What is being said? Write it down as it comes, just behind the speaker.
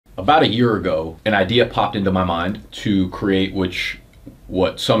About a year ago, an idea popped into my mind to create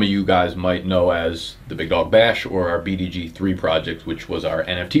what some of you guys might know as the Big Dog Bash, or our BDGE project, which was our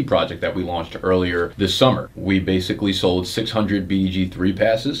NFT project that we launched earlier this summer. We basically sold 600 BDGE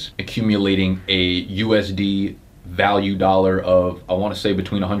passes, accumulating a USD value dollar of, I want to say,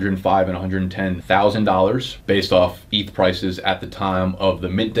 between $105,000 and $110,000 based off ETH prices at the time of the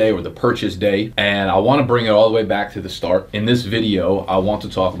mint day or the purchase day. And I want to bring it all the way back to the start. In this video, I want to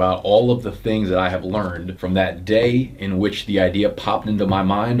talk about all of the things that I have learned from that day in which the idea popped into my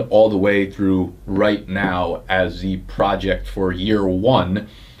mind all the way through right now, as the project for year one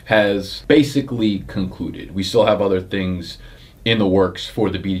has basically concluded. We still have other things in the works for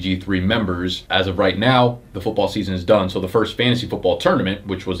the BDGE members. As of right now, the football season is done. So the first fantasy football tournament,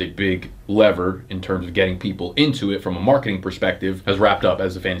 which was a big lever in terms of getting people into it from a marketing perspective, has wrapped up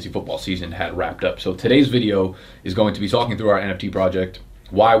as the fantasy football season had wrapped up. So today's video is going to be talking through our NFT project,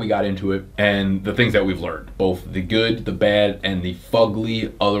 why we got into it, and the things that we've learned, both the good, the bad, and the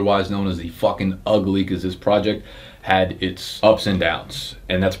fugly, otherwise known as the fucking ugly, because this project had its ups and downs,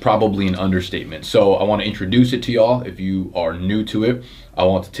 and that's probably an understatement. So I want to introduce it to y'all. If you are new to it, I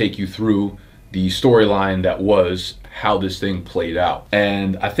want to take you through the storyline that was how this thing played out.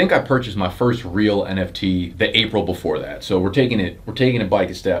 And I think I purchased my first real NFT the April before that. So we're taking it bike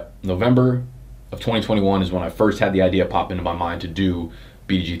a step. November of 2021 is when I first had the idea pop into my mind to do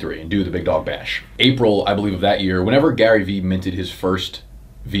BDGE and do the Big Dog Bash. April, I believe, of that year, whenever Gary Vee minted his first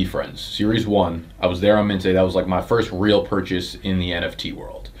V-Friends Series 1, I was there on mint day. That was like my first real purchase in the NFT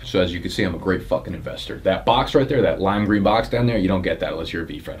world. So as you can see, I'm a great fucking investor. That box right there, that lime green box down there, you don't get that unless you're a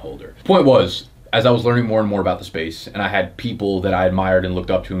V-Friend holder. Point was, as I was learning more and more about the space, and I had people that I admired and looked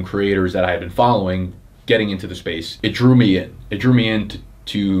up to and creators that I had been following getting into the space, it drew me in. It drew me in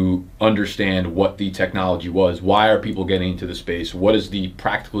to understand what the technology was. Why are people getting into the space? What is the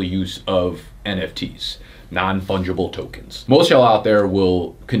practical use of NFTs? Non-fungible tokens. Most y'all out there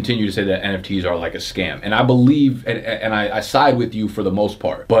will continue to say that NFTs are like a scam. And I believe, and I side with you for the most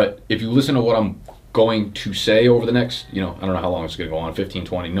part. But if you listen to what I'm going to say over the next, I don't know how long it's gonna go on, 15,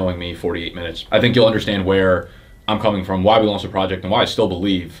 20, knowing me, 48 minutes, I think you'll understand where I'm coming from, why we launched the project, and why I still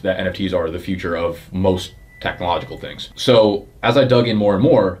believe that NFTs are the future of most technological things. So as I dug in more and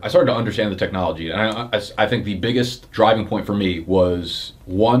more, I started to understand the technology. And I think the biggest driving point for me was,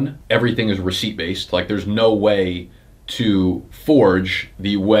 one, everything is receipt based. Like, there's no way to forge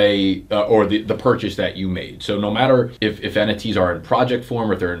the way or the purchase that you made. So no matter if NFTs are in project form,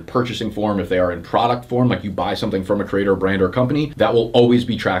 or if they're in purchasing form, if they are in product form, like you buy something from a creator, brand, or company, that will always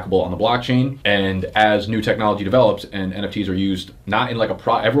be trackable on the blockchain. And as new technology develops and NFTs are used, not in like a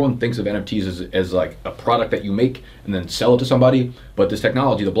product, everyone thinks of NFTs as like a product that you make and then sell it to somebody. But this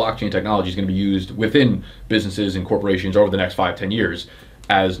technology, the blockchain technology, is going to be used within businesses and corporations over the next 5-10 years.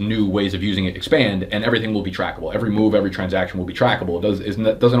 As new ways of using it expand, and everything will be trackable. Every move, every transaction will be trackable.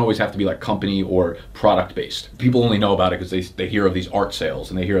 It doesn't always have to be like company or product based. People only know about it because they hear of these art sales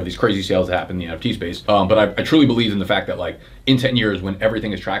and they hear of these crazy sales that happen in the NFT space. But I truly believe in the fact that, like, in 10 years, when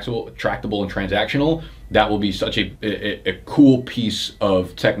everything is tractable and transactional, that will be such a cool piece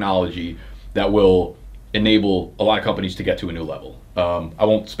of technology that will enable a lot of companies to get to a new level. I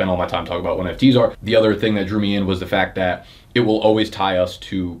won't spend all my time talking about what NFTs are. The other thing that drew me in was the fact that it will always tie us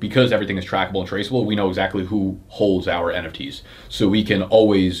to, because everything is trackable and traceable, we know exactly who holds our NFTs. So we can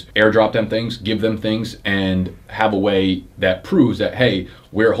always airdrop them things, give them things, and have a way that proves that, hey,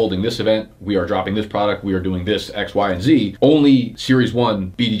 we're holding this event, we are dropping this product, we are doing this X, Y, and Z. Only Series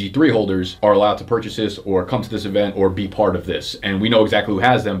 1 BDGE holders are allowed to purchase this or come to this event or be part of this. And we know exactly who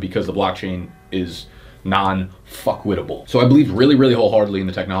has them because the blockchain is non-fuckwittable. So I believed really, really wholeheartedly in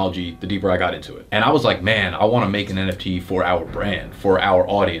the technology the deeper I got into it. And I was like, man, I want to make an NFT for our brand, for our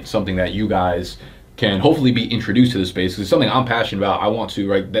audience, something that you guys can hopefully be introduced to the space. It's something I'm passionate about. I want to,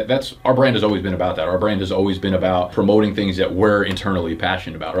 right? That's our brand has always been about that. Our brand has always been about promoting things that we're internally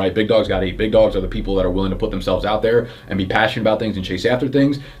passionate about, right? Big dogs gotta eat. Big dogs are the people that are willing to put themselves out there and be passionate about things and chase after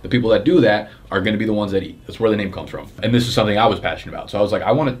things. The people that do that are going to be the ones that eat. That's where the name comes from. And this is something I was passionate about. So I was like,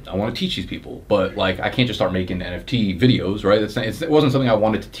 I want to teach these people, but like, I can't just start making NFT videos, right? It wasn't something I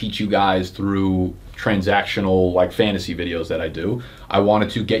wanted to teach you guys through transactional like fantasy videos that I do. I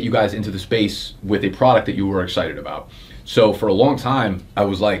wanted to get you guys into the space with a product that you were excited about. So for a long time, I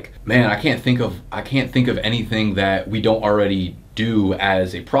was like, man, I can't think of anything that we don't already do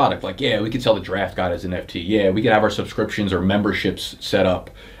as a product. Like, yeah, we could sell the draft guide as an NFT. Yeah, we could have our subscriptions or memberships set up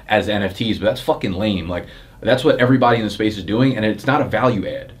as NFTs, but that's fucking lame. Like, that's what everybody in the space is doing, and it's not a value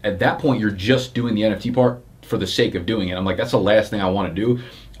add. At that point, you're just doing the NFT part for the sake of doing it. I'm like, that's the last thing I want to do.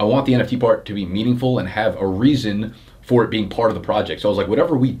 I want the NFT part to be meaningful and have a reason for it being part of the project. So I was like,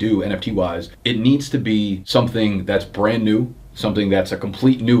 whatever we do NFT wise, it needs to be something that's brand new, something that's a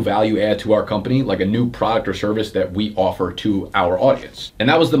complete new value add to our company, like a new product or service that we offer to our audience. And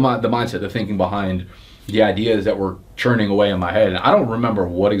that was the mindset, the thinking behind the ideas that were churning away in my head. And I don't remember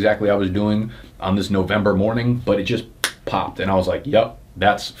what exactly I was doing on this November morning, but it just popped. And I was like, yep,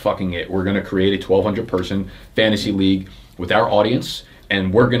 that's fucking it. We're gonna create a 1,200 person fantasy league with our audience,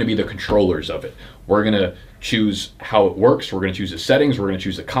 and we're gonna be the controllers of it. We're gonna choose how it works. We're gonna choose the settings. We're gonna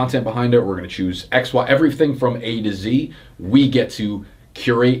choose the content behind it. We're gonna choose X, Y, everything from A to Z. We get to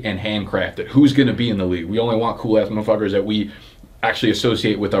curate and handcraft it. Who's gonna be in the league? We only want cool ass motherfuckers that we actually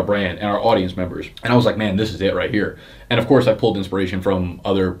associate with our brand and our audience members. And I was like, man, this is it right here. And of course I pulled inspiration from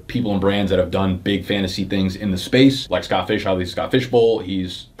other people and brands that have done big fantasy things in the space, like Scott Fish, obviously Scott Fishbowl.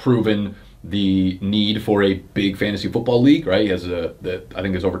 He's proven the need for a big fantasy football league, right? He has I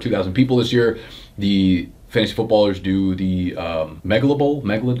think there's over 2,000 people this year. The fantasy footballers do the Megala Bowl,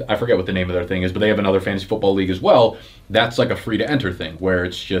 I forget what the name of their thing is, but they have another fantasy football league as well. That's like a free to enter thing where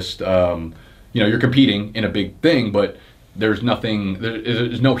it's just, you know, you're competing in a big thing, but there's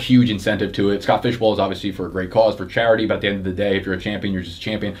no huge incentive to it. Scott Fishbowl is obviously for a great cause, for charity, but at the end of the day, if you're a champion, you're just a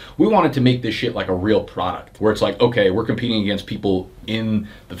champion. We wanted to make this shit like a real product, where it's like, okay, we're competing against people in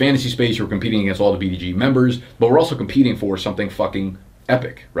the fantasy space, we're competing against all the BDGE members, but we're also competing for something fucking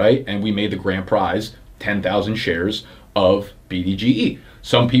epic, right? And we made the grand prize 10,000 shares of BDGE.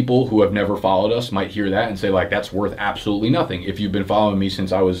 Some people who have never followed us might hear that and say like, that's worth absolutely nothing. If you've been following me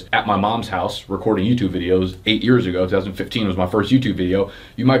since I was at my mom's house recording YouTube videos 8 years ago, 2015 was my first YouTube video,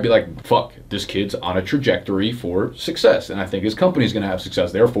 you might be like, fuck, this kid's on a trajectory for success. And I think his company's gonna have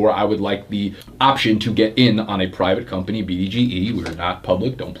success. Therefore, I would like the option to get in on a private company, BDGE. We're not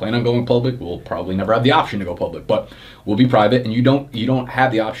public, don't plan on going public. We'll probably never have the option to go public, but we'll be private. And you don't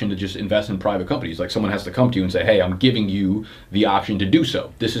have the option to just invest in private companies. Like someone has to come to you and say, hey, I'm giving you the option to do so.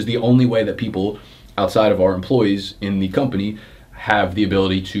 This is the only way that people outside of our employees in the company have the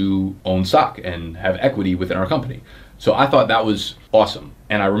ability to own stock and have equity within our company. So I thought that was awesome.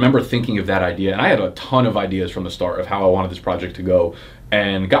 And I remember thinking of that idea, and I had a ton of ideas from the start of how I wanted this project to go,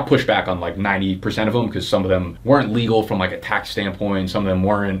 and got pushed back on like 90% of them because some of them weren't legal from like a tax standpoint, some of them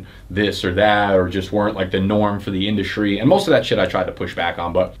weren't this or that, or just weren't like the norm for the industry. And most of that shit I tried to push back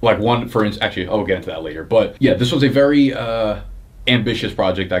on, but like one, for instance, actually I'll get into that later. But yeah, this was a very ambitious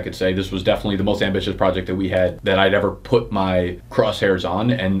project, I could say. This was definitely the most ambitious project that we had that I'd ever put my crosshairs on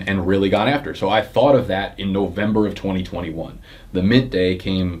and really gone after. So I thought of that in November of 2021. The mint day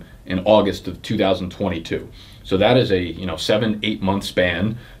came in August of 2022. So that is a 7-8 month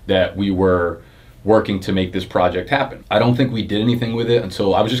span that we were working to make this project happen. I don't think we did anything with it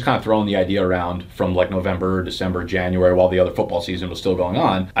until I was just kind of throwing the idea around from like November, December, January, while the other football season was still going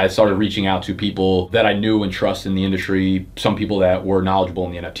on. I started reaching out to people that I knew and trust in the industry, some people that were knowledgeable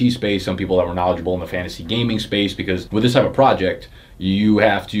in the NFT space, some people that were knowledgeable in the fantasy gaming space, because with this type of project, you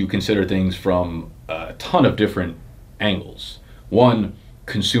have to consider things from a ton of different angles. One,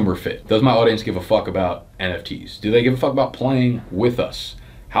 consumer fit. Does my audience give a fuck about NFTs? Do they give a fuck about playing with us?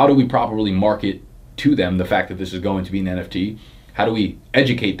 How do we properly market to them the fact that this is going to be an NFT? How do we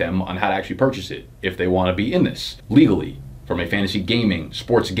educate them on how to actually purchase it if they want to be in this legally? From a fantasy gaming,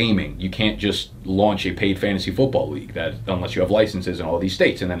 sports gaming, you can't just launch a paid fantasy football league that unless you have licenses in all these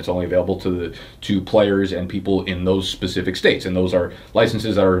states, and then it's only available to players and people in those specific states, and those are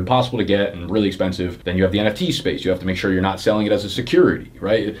licenses that are impossible to get and really expensive. Then you have the NFT space. You have to make sure you're not selling it as a security,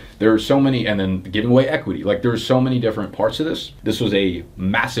 right? There are so many, and then giving away equity. Like there's so many different parts to this. This was a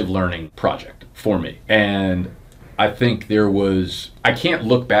massive learning project for me, and I think I can't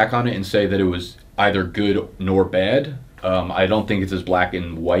look back on it and say that it was either good nor bad. I don't think it's as black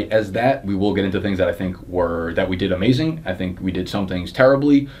and white as that. We will get into things that I think that we did amazing. I think we did some things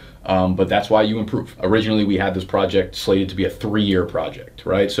terribly, but that's why you improve. Originally, we had this project slated to be a 3-year project,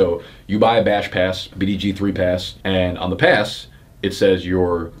 right? So you buy a Bash Pass, BDG 3 Pass, and on the pass, it says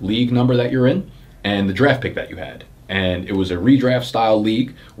your league number that you're in and the draft pick that you had. And it was a redraft style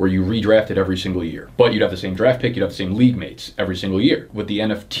league where you redrafted every single year. But you'd have the same draft pick, you'd have the same league mates every single year. What the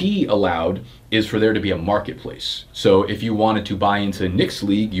NFT allowed is for there to be a marketplace. So if you wanted to buy into Nick's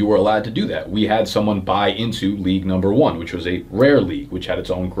league, you were allowed to do that. We had someone buy into league number 1, which was a rare league, which had its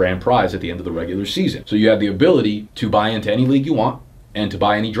own grand prize at the end of the regular season. So you had the ability to buy into any league you want and to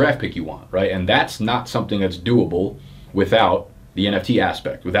buy any draft pick you want, right? And that's not something that's doable without the NFT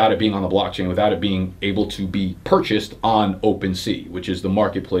aspect, without it being on the blockchain, without it being able to be purchased on OpenSea, which is the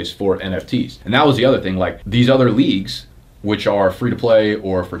marketplace for NFTs. And that was the other thing, like these other leagues which are free to play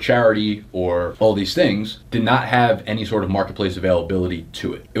or for charity or all these things, did not have any sort of marketplace availability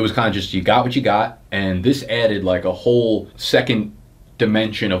to it. It was kind of just, you got what you got, and this added like a whole second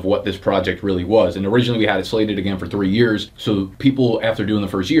dimension of what this project really was. And originally we had it slated again for 3 years, so people after doing the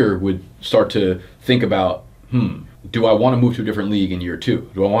first year would start to think about, do I want to move to a different league in year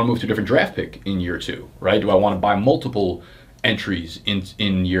 2? Do I want to move to a different draft pick in year 2, right? Do I want to buy multiple entries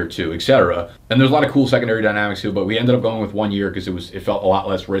in year 2, etc.? And there's a lot of cool secondary dynamics too, but we ended up going with 1 year because it felt a lot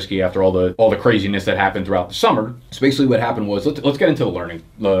less risky after all the craziness that happened throughout the summer. So basically what happened was, let's get into the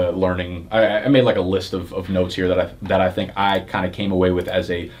learning. I made like a list of notes here that I think I kind of came away with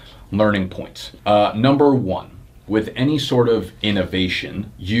as a learning points. Number 1, with any sort of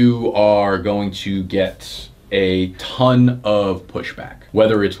innovation, you are going to get a ton of pushback,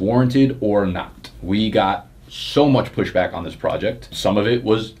 whether it's warranted or not. We got so much pushback on this project. Some of it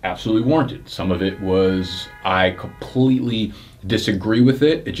was absolutely warranted. Some of it was, I completely disagree with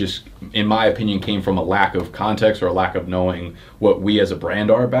it. It just, in my opinion, came from a lack of context or a lack of knowing what we as a brand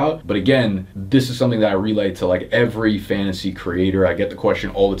are about. But again, this is something that I relate to like every fantasy creator. I get the question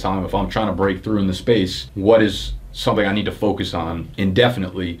all the time, if I'm trying to break through in the space, what is something I need to focus on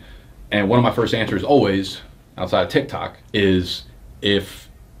indefinitely? And one of my first answers always, outside of TikTok, is if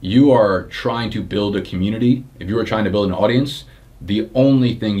you are trying to build a community, if you are trying to build an audience, the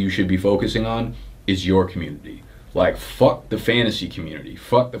only thing you should be focusing on is your community. Like, fuck the fantasy community,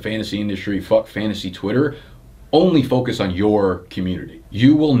 fuck the fantasy industry, fuck fantasy Twitter. Only focus on your community.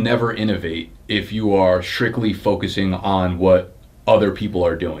 You will never innovate if you are strictly focusing on what other people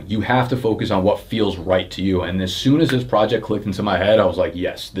are doing. You have to focus on what feels right to you. And as soon as this project clicked into my head, I was like,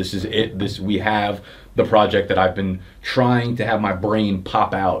 yes, this is it. We have the project that I've been trying to have my brain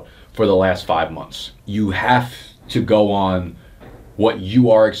pop out for the last 5 months. You have to go on what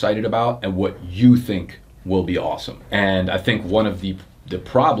you are excited about and what you think will be awesome. And I think one of the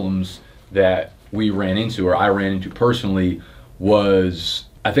problems that we ran into, or I ran into personally, was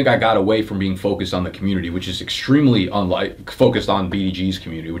I think I got away from being focused on the community, which is extremely focused on BDG's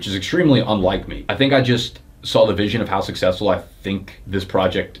community, which is extremely unlike me. I think I just saw the vision of how successful I think this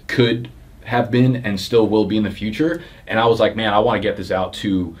project could have been and still will be in the future. And I was like, man, I want to get this out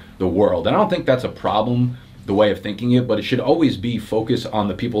to the world. And I don't think that's a problem, the way of thinking it, but it should always be focused on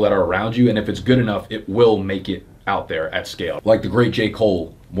the people that are around you. And if it's good enough, it will make it out there at scale. Like the great J.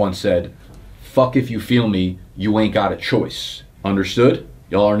 Cole once said, fuck if you feel me, you ain't got a choice. Understood?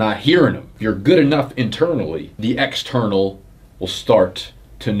 Y'all are not hearing them. If you're good enough internally, the external will start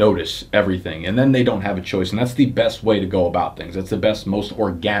to notice everything, and then they don't have a choice. And that's the best way to go about things. That's the best, most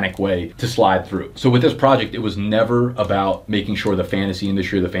organic way to slide through. So with this project, it was never about making sure the fantasy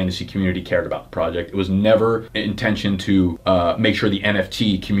industry or the fantasy community cared about the project. It was never intention to make sure the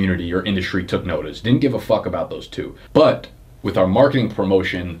NFT community or industry took notice. Didn't give a fuck about those two. But with our marketing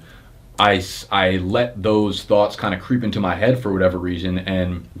promotion, I let those thoughts kind of creep into my head for whatever reason.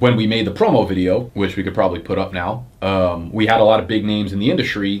 And when we made the promo video, which we could probably put up now, we had a lot of big names in the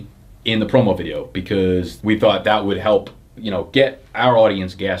industry in the promo video because we thought that would help, you know, get our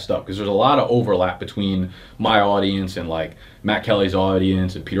audience gassed up, because there's a lot of overlap between my audience and like Matt Kelly's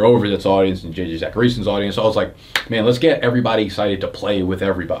audience and Peter Overzet's audience and JJ Zacharyason's audience. So I was like, man, let's get everybody excited to play with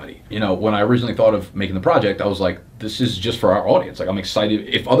everybody. You know, when I originally thought of making the project, I was like, this is just for our audience. Like, I'm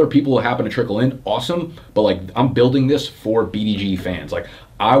excited. If other people happen to trickle in, awesome. But like, I'm building this for BDG fans. Like,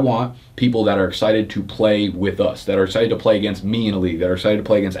 I want people that are excited to play with us, that are excited to play against me in a league, that are excited to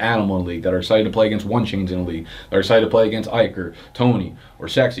play against Animal in a league, that are excited to play against One Chains in a league, that are excited to play against Ike or Tony or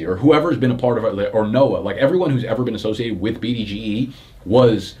Sexy or whoever's been a part of it, or Noah. Like, everyone who's ever been associated with BDGE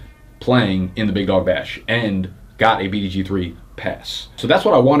was playing in the Big Dog Bash and got a BDG3 pass. So that's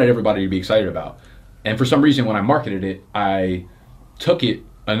what I wanted everybody to be excited about. And for some reason, when I marketed it, I took it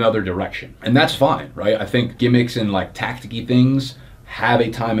another direction. And that's fine, right? I think gimmicks and like tacticky things have a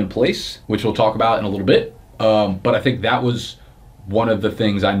time and place, which we'll talk about in a little bit. But I think that was one of the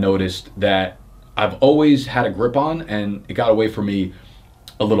things I noticed that I've always had a grip on, and it got away from me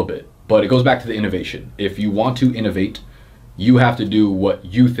a little bit. But it goes back to the innovation. If you want to innovate, you have to do what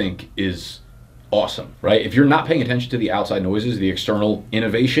you think is awesome, right? If you're not paying attention to the outside noises, the external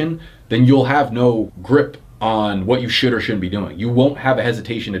innovation, then you'll have no grip on what you should or shouldn't be doing. You won't have a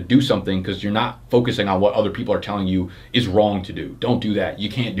hesitation to do something because you're not focusing on what other people are telling you is wrong to do. Don't do that. You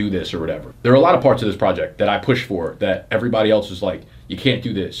can't do this or whatever. There are a lot of parts of this project that I push for that everybody else is like, you can't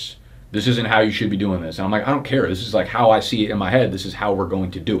do this. This isn't how you should be doing this. And I'm like, I don't care. This is like how I see it in my head. This is how we're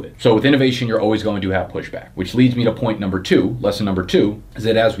going to do it. So with innovation, you're always going to have pushback, which leads me to point number 2. Lesson number 2 is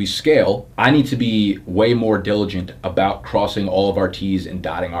that as we scale, I need to be way more diligent about crossing all of our T's and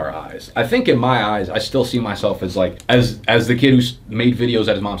dotting our I's. I think in my eyes, I still see myself as like, as the kid who's made videos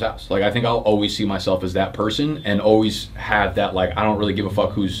at his mom's house. Like, I think I'll always see myself as that person and always have that, like, I don't really give a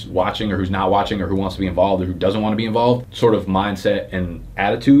fuck who's watching or who's not watching or who wants to be involved or who doesn't want to be involved sort of mindset and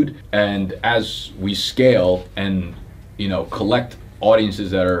attitude. And as we scale and, you know, collect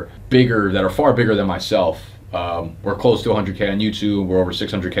audiences that are bigger, that are far bigger than myself, we're close to 100K on YouTube, we're over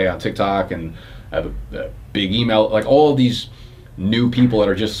 600K on TikTok, and I have a big email, like all of these new people that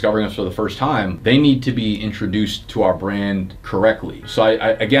are just discovering us for the first time, they need to be introduced to our brand correctly. So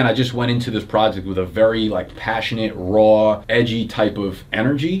I just went into this project with a very like passionate, raw, edgy type of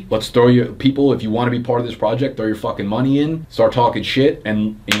energy. Let's throw your people, if you want to be part of this project, throw your fucking money in, start talking shit,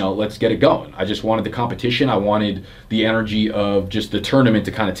 and you know, let's get it going. I just wanted the competition. I wanted the energy of just the tournament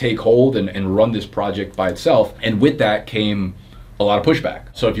to kind of take hold and run this project by itself. And with that came a lot of pushback.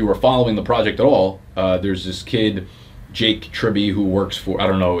 So if you were following the project at all, there's this kid, Jake Tribby, who works for, I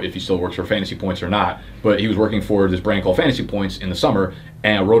don't know if he still works for Fantasy Points or not, but he was working for this brand called Fantasy Points in the summer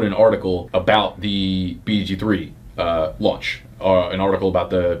and wrote an article about the BDG3 launch, an article about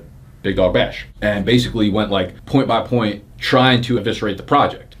the Big Dog Bash, and basically went like point by point trying to eviscerate the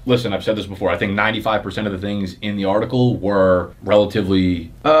project. Listen, I've said this before, I think 95% of the things in the article were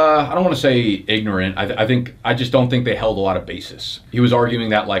relatively, I don't want to say ignorant, I just don't think they held a lot of basis. He was arguing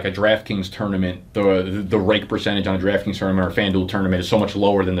that like a DraftKings tournament, the rake percentage on a DraftKings tournament or FanDuel tournament is so much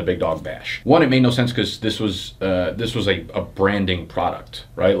lower than the Big Dog Bash. One, it made no sense because this was a branding product,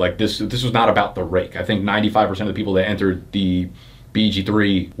 right? Like this was not about the rake. I think 95% of the people that entered the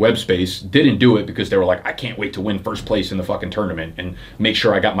BG3 web space didn't do it because they were like, I can't wait to win first place in the fucking tournament and make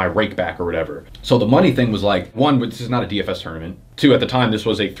sure I got my rake back or whatever. So the money thing was like, one, this is not a DFS tournament. Two, at the time, this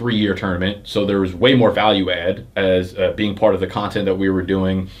was a 3-year tournament. So there was way more value add as being part of the content that we were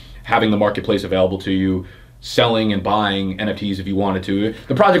doing, having the marketplace available to you, selling and buying NFTs if you wanted to.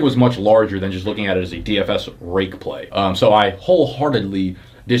 The project was much larger than just looking at it as a DFS rake play. So I wholeheartedly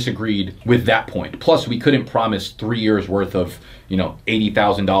disagreed with that point. Plus, we couldn't promise 3 years worth of, you know,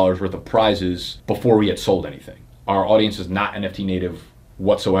 $80,000 worth of prizes before we had sold anything. Our audience is not NFT native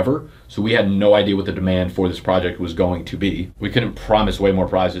whatsoever, so we had no idea what the demand for this project was going to be. We couldn't promise way more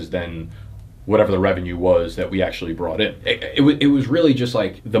prizes than whatever the revenue was that we actually brought in. It was really just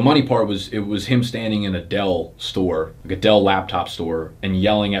like, the money part was, it was him standing in a Dell store, like a Dell laptop store, and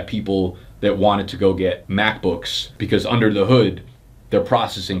yelling at people that wanted to go get MacBooks because under the hood, their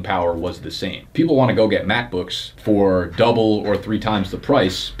processing power was the same. People want to go get MacBooks for double or 3 times the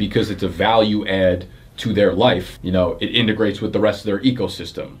price because it's a value add to their life. You know, it integrates with the rest of their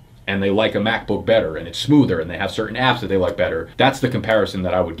ecosystem and they like a MacBook better and it's smoother and they have certain apps that they like better. That's the comparison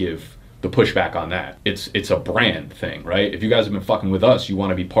that I would give the pushback on that. It's a brand thing, right? If you guys have been fucking with us, you want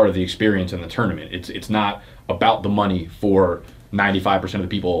to be part of the experience in the tournament. It's not about the money for 95% of the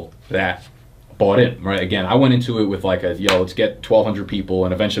people that bought in, right? Again, I went into it with like a, yo, let's get 1,200 people,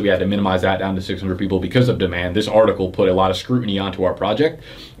 and eventually we had to minimize that down to 600 people because of demand. This article put a lot of scrutiny onto our project,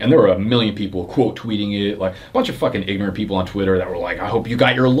 and there were 1 million people quote tweeting it, like a bunch of fucking ignorant people on Twitter that were like, I hope you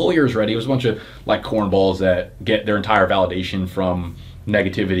got your lawyers ready. It was a bunch of like cornballs that get their entire validation from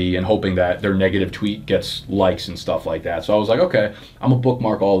negativity and hoping that their negative tweet gets likes and stuff like that. So I was like, okay, I'm gonna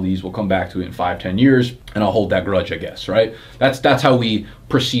bookmark all of these. We'll come back to it in 5-10 years and I'll hold that grudge, I guess, right? That's how we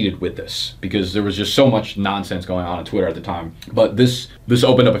proceeded with this, because there was just so much nonsense going on Twitter at the time. But this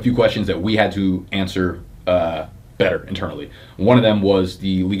opened up a few questions that we had to answer better internally. One of them was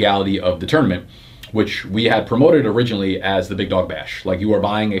the legality of the tournament, which we had promoted originally as the Big Dog Bash. Like, you are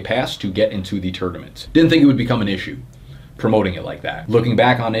buying a pass to get into the tournament. Didn't think it would become an issue promoting it like that. Looking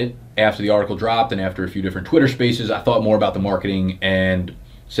back on it, after the article dropped and after a few different Twitter spaces, I thought more about the marketing and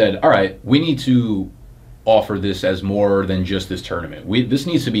said, all right, we need to offer this as more than just this tournament. This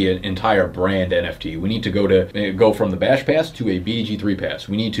needs to be an entire brand NFT. We need to go from the Bash Pass to a BDG3 Pass.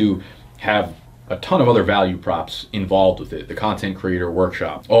 We need to have a ton of other value props involved with it. The content creator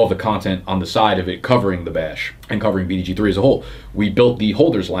workshop, all of the content on the side of it covering the Bash and covering BDG3 as a whole. We built the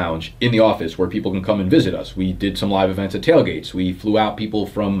Holders Lounge in the office where people can come and visit us. We did some live events at tailgates. We flew out people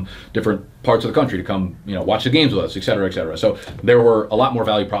from different parts of the country to come, you know, watch the games with us, et cetera, et cetera. So there were a lot more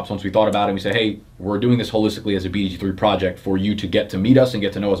value props once we thought about it. And we said, hey, we're doing this holistically as a BDG3 project for you to get to meet us and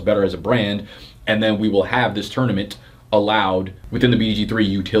get to know us better as a brand. And then we will have this tournament allowed within the BDG3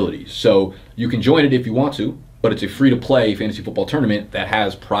 utilities. So you can join it if you want to, but it's a free-to-play fantasy football tournament that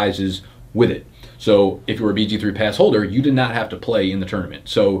has prizes with it. So if you were a BDGE3 pass holder, you did not have to play in the tournament.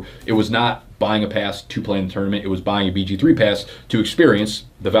 So it was not buying a pass to play in the tournament. It was buying a BDGE3 pass to experience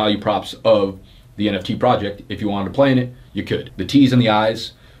the value props of the NFT project. If you wanted to play in it, you could. The T's and the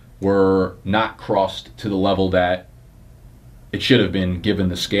I's were not crossed to the level that it should have been given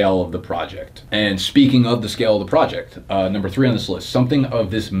the scale of the project. And speaking of the scale of the project, number 3 on this list, something of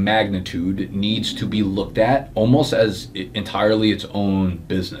this magnitude needs to be looked at almost as entirely its own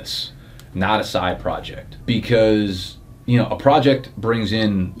business, not a side project. Because, you know, a project brings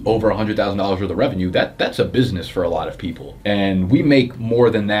in over $100,000 worth of revenue. That's a business for a lot of people. And we make more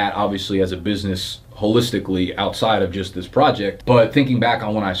than that, obviously, as a business holistically outside of just this project. But thinking back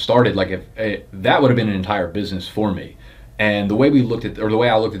on when I started, like if that would have been an entire business for me. And the way we looked at, or the way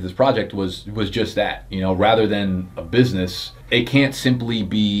I looked at this project was just that, you know, rather than a business, it can't simply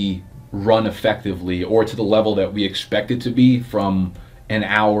be run effectively or to the level that we expect it to be from an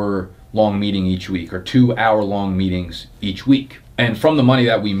hour-long meeting each week or 2-hour-long meetings each week. And from the money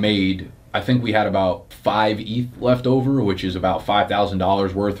that we made, I think we had about 5 ETH left over, which is about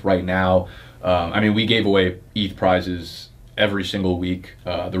 $5,000 worth right now. I mean, we gave away ETH prizes every single week.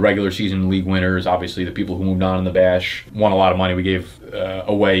 The regular season league winners, obviously the people who moved on in the bash, won a lot of money. We gave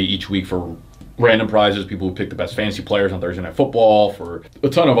away each week for random prizes, people who picked the best fantasy players on Thursday Night Football, for a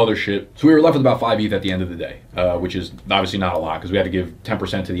ton of other shit. So we were left with about 5 ETH at the end of the day, which is obviously not a lot because we had to give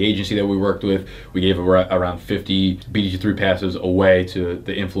 10% to the agency that we worked with. We gave around 50 BDGE3 passes away to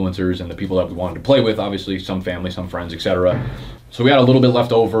the influencers and the people that we wanted to play with, obviously some family, some friends, etc. So we had a little bit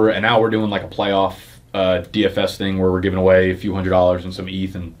left over, and now we're doing like a playoff DFS thing where we're giving away a few $100s and some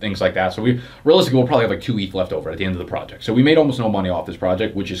ETH and things like that. So we realistically we'll probably have like 2 ETH left over at the end of the project. So we made almost no money off this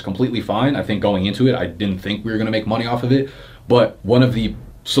project, which is completely fine. I think going into it, I didn't think we were going to make money off of it. But one of the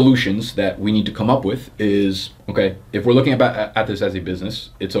solutions that we need to come up with is, okay, if we're looking at this as a business,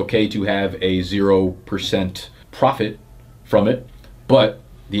 it's okay to have a 0% profit from it, but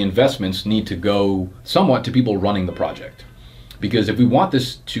the investments need to go somewhat to people running the project. Because if we want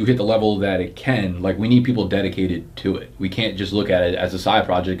this to hit the level that it can, like, we need people dedicated to it. We can't just look at it as a side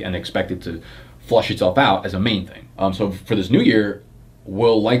project and expect it to flush itself out as a main thing. So for this new year,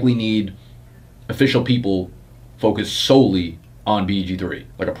 we'll likely need official people focused solely on BDGE3,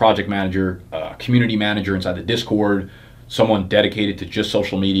 like a project manager, a community manager inside the Discord, someone dedicated to just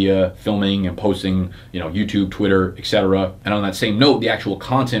social media, filming and posting, you know, YouTube, Twitter, etc. And on that same note, the actual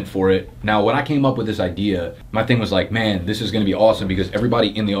content for it. Now, when I came up with this idea, my thing was like, man, this is going to be awesome because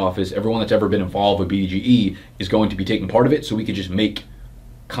everybody in the office, everyone that's ever been involved with BDGE is going to be taking part of it, so we could just make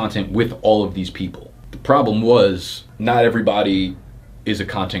content with all of these people. The problem was not everybody is a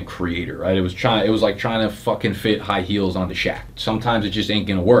content creator, right? It was like trying to fucking fit high heels onto Shaq. Sometimes it just ain't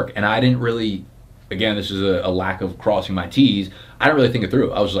gonna work. And I didn't really, again, this is a lack of crossing my T's. I didn't really think it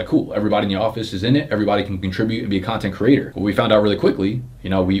through. I was just like, cool, everybody in the office is in it. Everybody can contribute and be a content creator. But we found out really quickly, you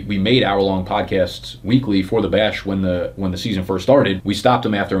know, we made hour-long podcasts weekly for the bash when the season first started. We stopped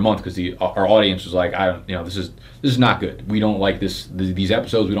them after a month because our audience was like, this is not good. We don't like these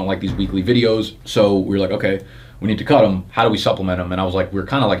episodes. We don't like these weekly videos. So we were like, okay, we need to cut them. How do we supplement them? And I was like, we're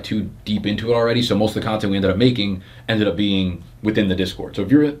kind of like too deep into it already. So most of the content we ended up making ended up being within the Discord. So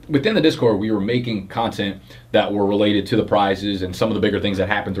if you're within the Discord, we were making content that were related to the prizes and some of the bigger things that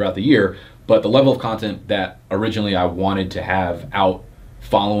happened throughout the year. But the level of content that originally I wanted to have out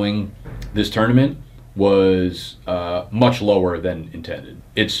following this tournament was much lower than intended.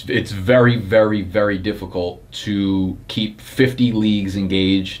 It's very, very, very difficult to keep 50 leagues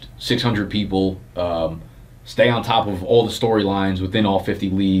engaged, 600 people, stay on top of all the storylines within all 50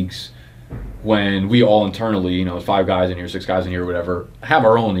 leagues when we all internally, you know, 5 guys in here, 6 guys in here, whatever, have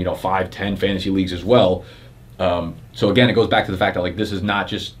our own, you know, 5, 10 fantasy leagues as well. So again, it goes back to the fact that, like, this is not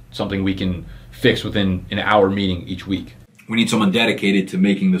just something we can fix within an hour meeting each week. We need someone dedicated to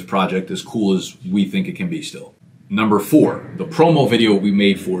making this project as cool as we think it can be still. Number 4, the promo video we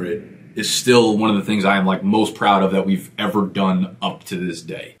made for it is still one of the things I am like most proud of that we've ever done up to this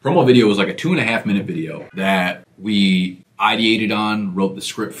day. Promo video was like a 2.5-minute video that we ideated on, wrote the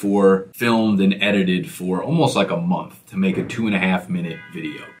script for, filmed and edited for almost like a month to make a 2.5-minute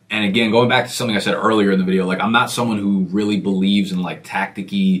video. And again, going back to something I said earlier in the video, like, I'm not someone who really believes in like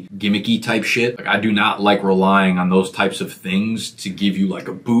tacticky, gimmicky type shit. Like, I do not like relying on those types of things to give you like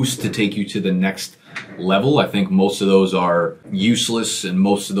a boost to take you to the next level. I think most of those are useless, and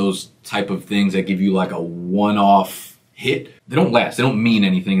most of those type of things that give you like a one-off hit, they don't last. They don't mean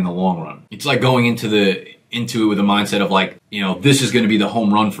anything in the long run. It's like going into the into it with a mindset of like, you know, this is going to be the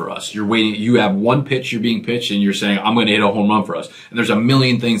home run for us. You're waiting, you have one pitch, you're being pitched, and you're saying, I'm going to hit a home run for us. And there's a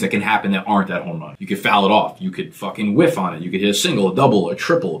million things that can happen that aren't that home run. You could foul it off. You could fucking whiff on it. You could hit a single, a double, a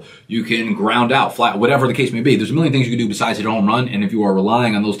triple. You can ground out, flat, whatever the case may be. There's a million things you can do besides hit a home run. And if you are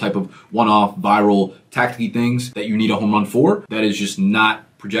relying on those type of one-off, viral, tacticky things that you need a home run for, that is just not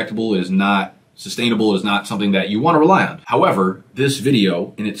projectable, is not sustainable, is not something that you want to rely on. However, this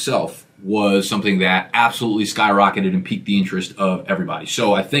video in itself was something that absolutely skyrocketed and piqued the interest of everybody.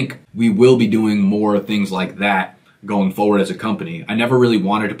 So I think we will be doing more things like that going forward as a company. I never really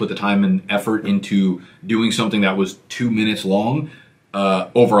wanted to put the time and effort into doing something that was 2 minutes long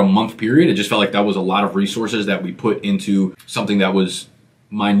over a month period. It just felt like that was a lot of resources that we put into something that was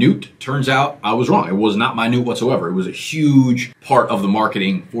minute. Turns out I was wrong. It was not minute whatsoever. It was a huge part of the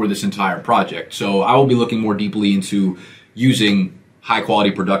marketing for this entire project. So I will be looking more deeply into using high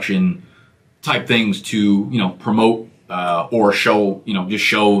quality production type things to, you know, promote or show, you know, just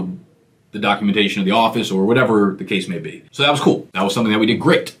show the documentation of the office or whatever the case may be. So that was cool. That was something that we did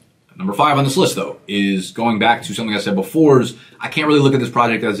great. Number 5 on this list, though, is going back to something I said before, is I can't really look at this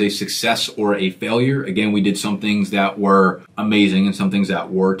project as a success or a failure. Again, we did some things that were amazing and some things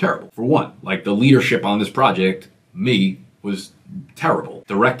that were terrible. For one, like the leadership on this project, me, was terrible.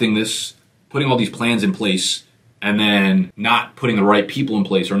 Directing this, putting all these plans in place, and then not putting the right people in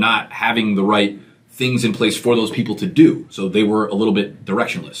place or not having the right things in place for those people to do. So they were a little bit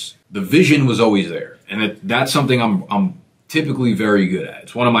directionless. The vision was always there. And that's something I'm typically very good at.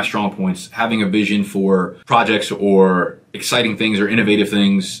 It's one of my strong points, having a vision for projects or exciting things or innovative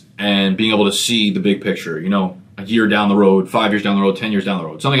things and being able to see the big picture, you know, a year down the road, 5 years down the road, 10 years down the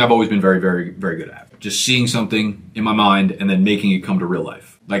road. Something I've always been very, very, very good at. Just seeing something in my mind and then making it come to real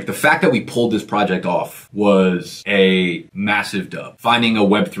life. Like the fact that we pulled this project off was a massive dub. Finding a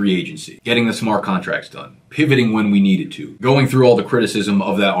Web3 agency, getting the smart contracts done, pivoting when we needed to, going through all the criticism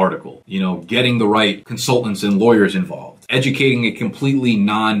of that article, you know, getting the right consultants and lawyers involved, educating a completely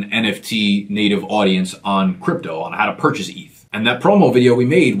non-NFT native audience on crypto, on how to purchase ETH. And that promo video we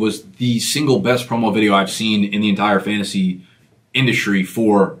made was the single best promo video I've seen in the entire fantasy industry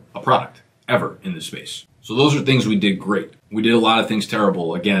for a product ever in this space. So those are things we did great. We did a lot of things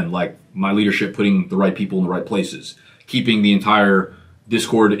terrible. Again, like my leadership putting the right people in the right places, keeping the entire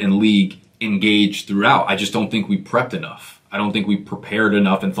Discord and league engaged throughout. I just don't think we prepped enough. I don't think we prepared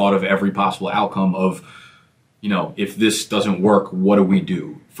enough and thought of every possible outcome of, you know, if this doesn't work, what do we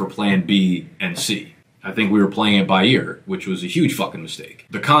do for plan B and C? I think we were playing it by ear, which was a huge fucking mistake.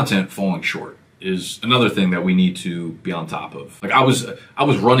 The content falling short is another thing that we need to be on top of. Like I was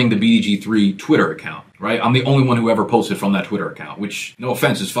running the BDG3 Twitter account, right? I'm the only one who ever posted from that Twitter account, which, no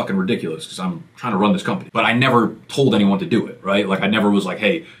offense, is fucking ridiculous because I'm trying to run this company. But I never told anyone to do it, right? Like I never was like,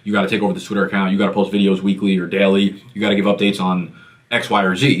 hey, you got to take over this Twitter account. You got to post videos weekly or daily. You got to give updates on X, Y,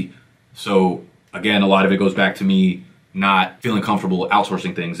 or Z. So again, a lot of it goes back to me not feeling comfortable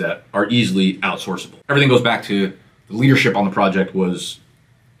outsourcing things that are easily outsourceable. Everything goes back to the leadership on the project was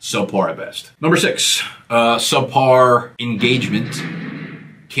subpar at best. Number 6, subpar engagement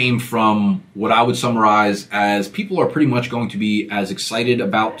came from what I would summarize as people are pretty much going to be as excited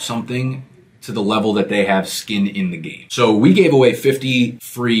about something to the level that they have skin in the game. So we gave away 50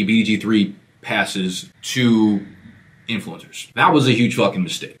 free BDG3 passes to influencers. That was a huge fucking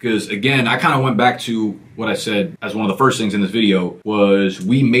mistake. Because again, I kind of went back to what I said as one of the first things in this video was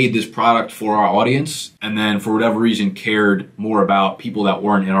we made this product for our audience and then for whatever reason cared more about people that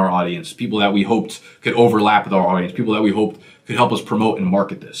weren't in our audience, people that we hoped could overlap with our audience, people that we hoped could help us promote and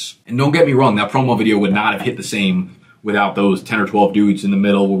market this. And don't get me wrong, that promo video would not have hit the same without those 10 or 12 dudes in the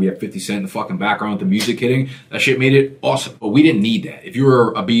middle where we have 50 Cent in the fucking background with the music hitting. That shit made it awesome. But we didn't need that. If you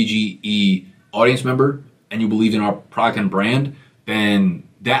were a BDGE audience member and you believed in our product and brand, then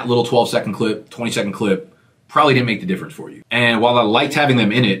that little 12-second clip, 20-second clip probably didn't make the difference for you. And while I liked having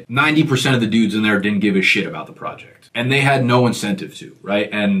them in it, 90% of the dudes in there didn't give a shit about the project. And they had no incentive to, right?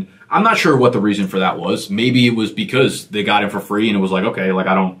 And I'm not sure what the reason for that was. Maybe it was because they got it for free and it was like, okay, like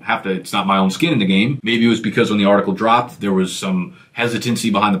I don't have to, it's not my own skin in the game. Maybe it was because when the article dropped, there was some hesitancy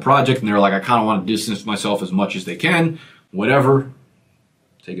behind the project and they were like, I kind of want to distance myself as much as they can. Whatever.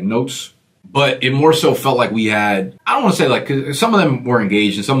 Taking notes. But it more so felt like we had, I don't want to say like, cause some of them were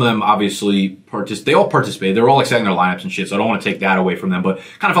engaged and some of them obviously they all participated. They were all like setting their lineups and shit. So I don't want to take that away from them, but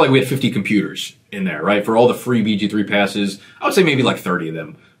kind of felt like we had 50 computers in there, right? For all the free BG3 passes, I would say maybe like 30 of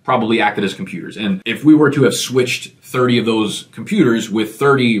them probably acted as computers. And if we were to have switched 30 of those computers with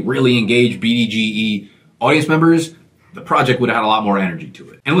 30 really engaged BDGE audience members, the project would have had a lot more energy to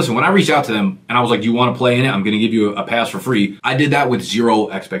it. And listen, when I reached out to them and I was like, do you want to play in it? I'm going to give you a pass for free. I did that with zero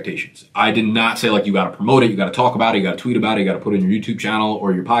expectations. I did not say like, you got to promote it, you got to talk about it, you got to tweet about it, you got to put it in your YouTube channel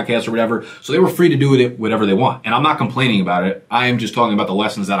or your podcast or whatever. So they were free to do it whatever they want. And I'm not complaining about it. I am just talking about the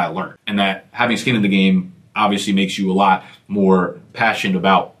lessons that I learned, and that having skin in the game obviously makes you a lot more passionate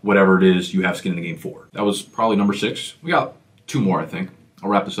about whatever it is you have skin in the game for. That was probably number 6. We got 2 more, I think. I'll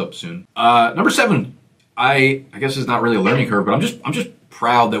wrap this up soon. Number 7. I guess it's not really a learning curve, but I'm just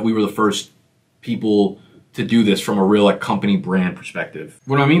proud that we were the first people to do this from a real like company brand perspective.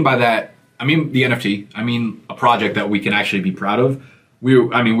 What do I mean by that? I mean the NFT. I mean a project that we can actually be proud of. We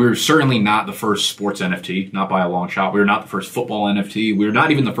were certainly not the first sports NFT, not by a long shot. We were not the first football NFT. We were not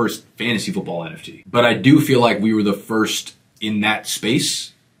even the first fantasy football NFT. But I do feel like we were the first in that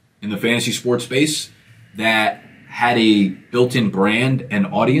space, in the fantasy sports space, that had a built-in brand and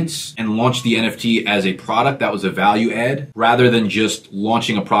audience and launched the NFT as a product that was a value add rather than just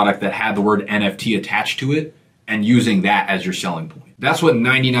launching a product that had the word NFT attached to it and using that as your selling point. That's what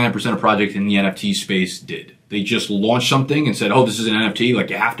 99% of projects in the NFT space did. They just launched something and said, oh, this is an NFT, like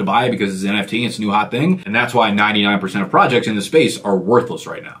you have to buy it because it's an NFT, it's a new hot thing. And that's why 99% of projects in the space are worthless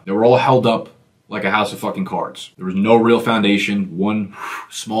right now. They were all held up like a house of fucking cards. There was no real foundation, one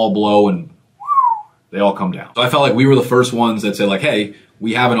small blow and they all come down. So I felt like we were the first ones that said like, hey,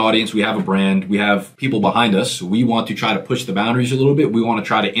 we have an audience, we have a brand, we have people behind us. We want to try to push the boundaries a little bit. We want to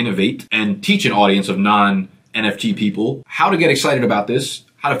try to innovate and teach an audience of non-NFT people how to get excited about this,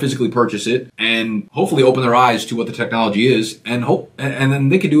 how to physically purchase it, and hopefully open their eyes to what the technology is, and then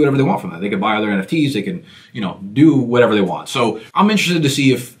they can do whatever they want from that. They can buy other NFTs, they can, do whatever they want. So I'm interested to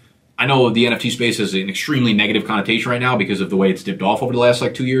see if, I know the NFT space has an extremely negative connotation right now because of the way it's dipped off over the last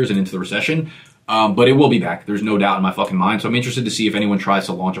like 2 years and into the recession. But it will be back. There's no doubt in my fucking mind. So I'm interested to see if anyone tries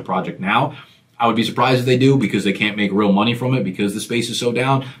to launch a project now. I would be surprised if they do because they can't make real money from it because the space is so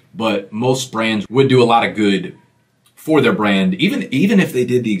down. But most brands would do a lot of good for their brand, even if they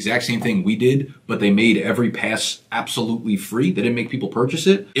did the exact same thing we did, but they made every pass absolutely free. They didn't make people purchase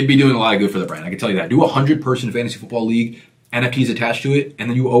it. It'd be doing a lot of good for the brand. I can tell you that. Do a 100-person fantasy football league, NFTs attached to it, and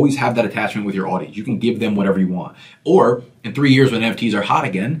then you always have that attachment with your audience. You can give them whatever you want. Or in 3 years when NFTs are hot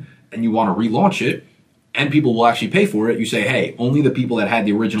again, and you want to relaunch it, and people will actually pay for it, you say, hey, only the people that had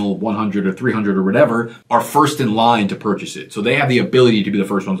the original 100 or 300 or whatever are first in line to purchase it. So they have the ability to be the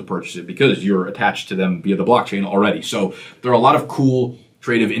first ones to purchase it because you're attached to them via the blockchain already. So there are a lot of cool,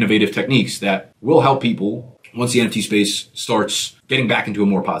 creative, innovative techniques that will help people once the NFT space starts getting back into a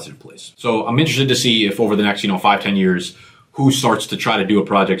more positive place. So I'm interested to see if over the next, 5-10 years, who starts to try to do a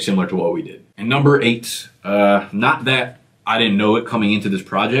project similar to what we did. And number 8, not that I didn't know it coming into this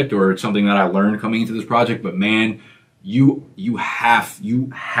project or it's something that I learned coming into this project, but man, you have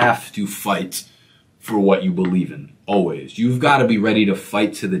to fight for what you believe in, always. You've got to be ready to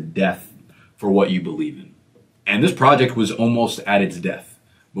fight to the death for what you believe in. And this project was almost at its death,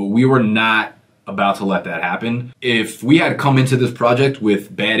 but we were not about to let that happen. If we had come into this project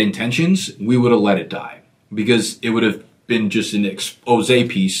with bad intentions, we would have let it die because it would have been just an expose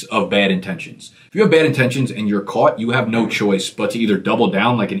piece of bad intentions. If you have bad intentions and you're caught, you have no choice but to either double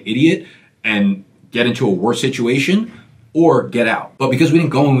down like an idiot and get into a worse situation or get out. But because we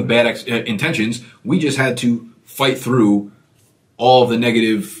didn't go in with bad intentions, we just had to fight through all of the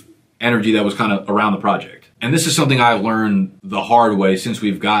negative energy that was kind of around the project. And this is something I've learned the hard way since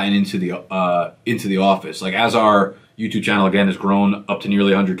we've gotten into the office. Like as our YouTube channel again has grown up to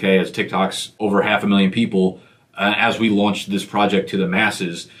nearly 100K, as TikTok's over 500,000 people, as we launch this project to the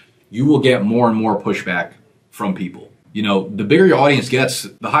masses, you will get more and more pushback from people. The bigger your audience gets,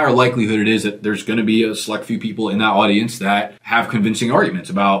 the higher likelihood it is that there's going to be a select few people in that audience that have convincing arguments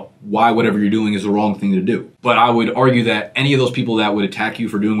about why whatever you're doing is the wrong thing to do. But I would argue that any of those people that would attack you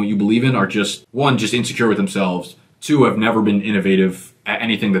for doing what you believe in are just insecure with themselves. 2, have never been innovative at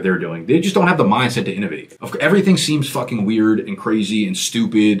anything that they're doing. They just don't have the mindset to innovate. Everything seems fucking weird and crazy and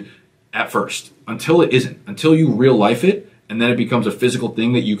stupid at first, until it isn't, until you real life it, and then it becomes a physical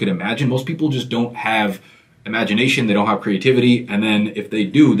thing that you can imagine. Most people just don't have imagination, they don't have creativity, and then if they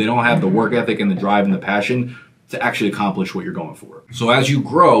do, they don't have the work ethic and the drive and the passion to actually accomplish what you're going for. So as you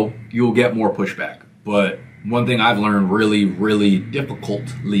grow, you'll get more pushback. But one thing I've learned really, really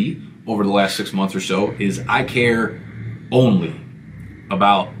difficultly over the last 6 months or so is I care only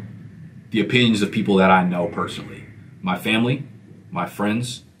about the opinions of people that I know personally. My family, my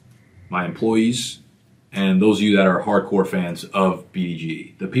friends, my employees, and those of you that are hardcore fans of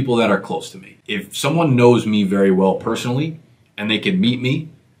BDGE, the people that are close to me. If someone knows me very well personally and they can meet me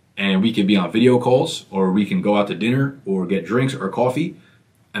and we can be on video calls or we can go out to dinner or get drinks or coffee,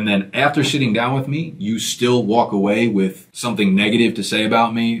 and then after sitting down with me, you still walk away with something negative to say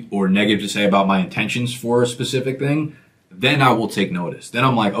about me or negative to say about my intentions for a specific thing, then I will take notice. Then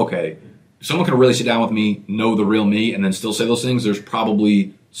I'm like, okay, if someone can really sit down with me, know the real me, and then still say those things, there's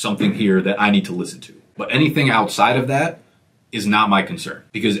probably something here that I need to listen to. But anything outside of that is not my concern,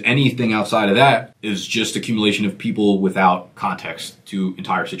 because anything outside of that is just accumulation of people without context to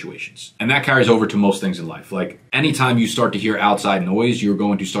entire situations. And that carries over to most things in life. Like anytime you start to hear outside noise, you're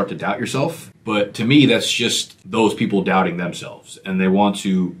going to start to doubt yourself. But to me, that's just those people doubting themselves, and they want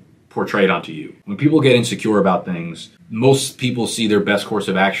to portray it onto you. When people get insecure about things, most people see their best course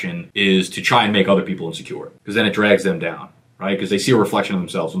of action is to try and make other people insecure, because then it drags them down. Right? Because they see a reflection of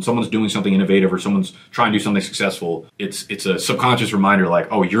themselves. When someone's doing something innovative or someone's trying to do something successful, it's a subconscious reminder like,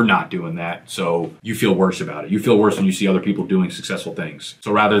 oh, you're not doing that, so you feel worse about it. You feel worse when you see other people doing successful things.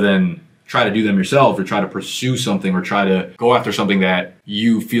 So rather than try to do them yourself or try to pursue something or try to go after something that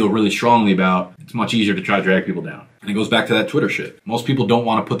you feel really strongly about, it's much easier to try to drag people down. And it goes back to that Twitter shit. Most people don't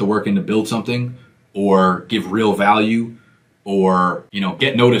want to put the work in to build something or give real value or,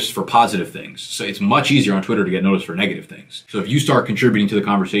 get noticed for positive things. So it's much easier on Twitter to get noticed for negative things. So if you start contributing to the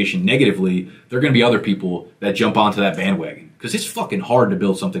conversation negatively, there are going to be other people that jump onto that bandwagon, because it's fucking hard to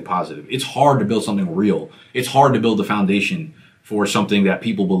build something positive. It's hard to build something real. It's hard to build a foundation for something that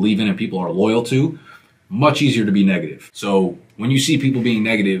people believe in and people are loyal to. Much easier to be negative. So when you see people being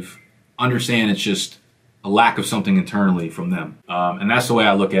negative, understand it's just a lack of something internally from them. And that's the way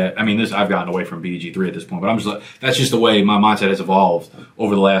I look at, I've gotten away from BDG 3 at this point, but that's just the way my mindset has evolved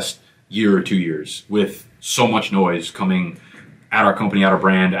over the last year or 2 years, with so much noise coming at our company, at our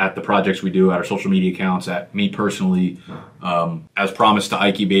brand, at the projects we do, at our social media accounts, at me personally. As promised to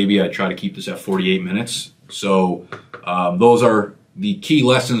Ike Baby, I try to keep this at 48 minutes. So those are the key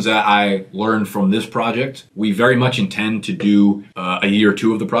lessons that I learned from this project. We very much intend to do a year or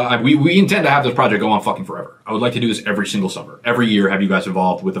two of the project. We intend to have this project go on fucking forever. I would like to do this every single summer. Every year have you guys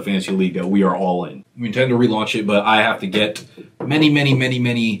involved with the Fantasy League that we are all in. We intend to relaunch it, but I have to get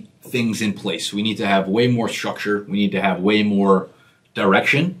many things in place. We need to have way more structure. We need to have way more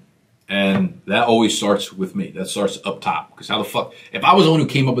direction. And that always starts with me. That starts up top. Because how the fuck, if I was the one who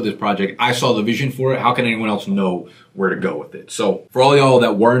came up with this project, I saw the vision for it, how can anyone else know where to go with it? So for all y'all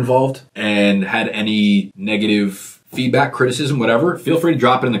that were involved and had any negative feedback, criticism, whatever, feel free to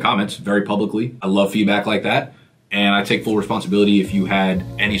drop it in the comments very publicly. I love feedback like that. And I take full responsibility if you had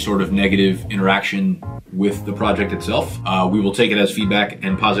any sort of negative interaction with the project itself. We will take it as feedback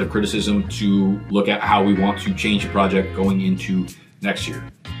and positive criticism to look at how we want to change the project going into next year.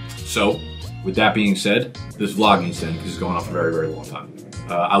 So, with that being said, this vlog needs to end because it's going on for a very long time.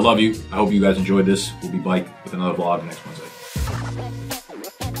 I love you. I hope you guys enjoyed this. We'll be back with another vlog next Wednesday.